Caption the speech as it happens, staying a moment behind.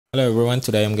Hello everyone,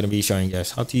 today I'm going to be showing you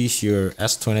guys how to use your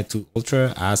S23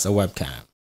 Ultra as a webcam.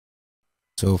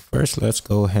 So first, let's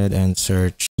go ahead and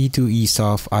search E2E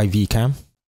Soft iVcam.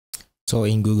 So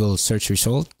in Google search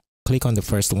result, click on the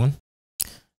first one.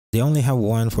 They only have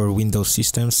one for Windows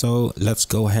system, so let's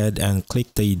go ahead and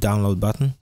click the download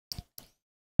button.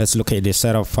 Let's locate the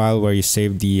setup file where you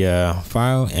save the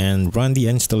file and run the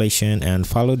installation and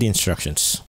follow the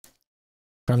instructions.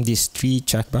 From these three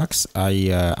checkbox, I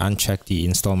uncheck the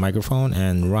install microphone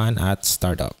and run at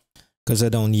startup because I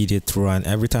don't need it to run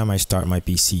every time I start my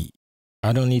PC.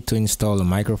 I don't need to install a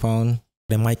microphone.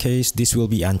 In my case, this will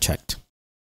be unchecked.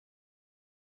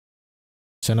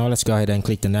 So now let's go ahead and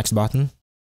click the next button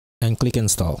and click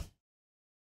install.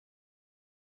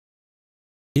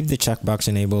 Leave the checkbox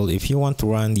enabled if you want to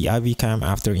run the iVcam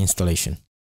after installation.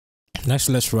 Next,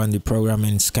 let's run the program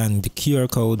and scan the QR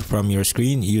code from your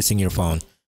screen using your phone.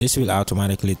 This will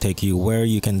automatically take you where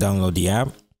you can download the app,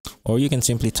 or you can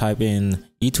simply type in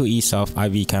E2E Soft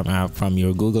iVcam app from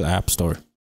your Google App Store.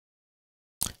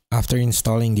 After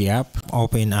installing the app,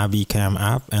 open iVcam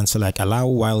app and select Allow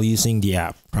while using the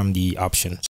app from the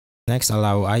options. Next,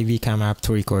 allow iVcam app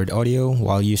to record audio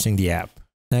while using the app.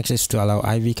 Next is to allow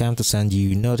iVcam to send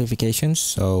you notifications.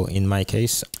 So in my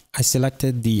case, I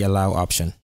selected the Allow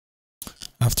option.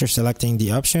 After selecting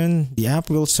the option, the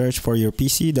app will search for your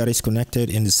PC that is connected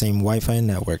in the same Wi-Fi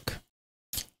network.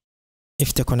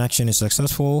 If the connection is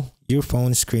successful, your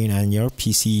phone screen and your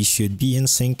PC should be in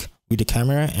sync with the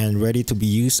camera and ready to be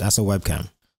used as a webcam.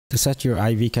 To set your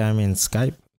iVcam in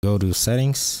Skype, go to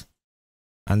Settings,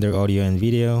 under Audio and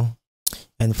Video,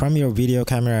 and from your video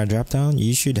camera dropdown,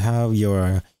 you should have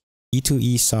your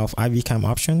E2E Soft iVcam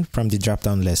option from the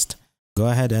dropdown list. Go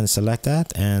ahead and select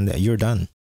that and you're done.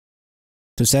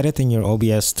 To set it in your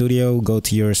OBS Studio, go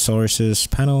to your Sources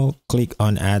panel, click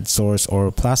on Add Source or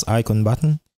plus icon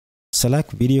button,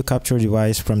 select Video Capture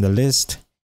Device from the list,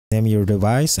 name your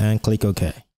device and click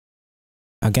OK.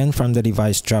 Again, from the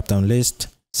device drop-down list,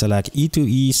 select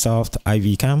E2E Soft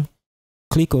iVcam,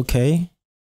 click OK,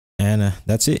 and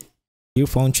that's it. Your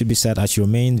phone should be set as your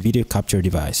main video capture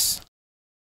device.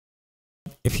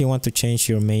 If you want to change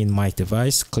your main mic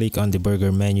device, click on the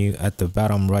burger menu at the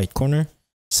bottom right corner.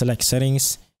 Select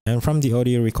Settings, and from the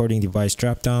audio recording device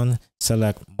drop-down,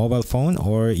 select mobile phone,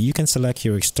 or you can select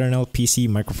your external PC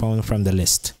microphone from the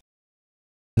list.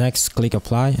 Next, click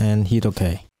Apply and hit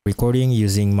OK. Recording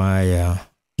using my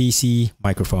PC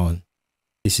microphone.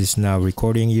 This is now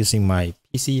recording using my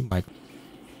PC mic.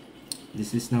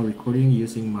 This is now recording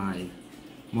using my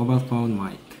mobile phone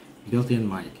mic, built-in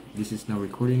mic. This is now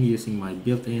recording using my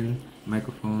built-in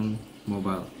microphone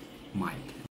mobile mic.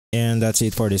 And that's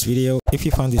it for this video. If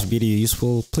you found this video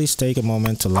useful, please take a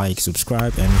moment to like,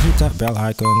 subscribe, and hit that bell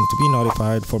icon to be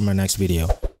notified for my next video.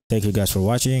 Thank you guys for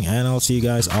watching, and I'll see you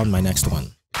guys on my next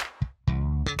one.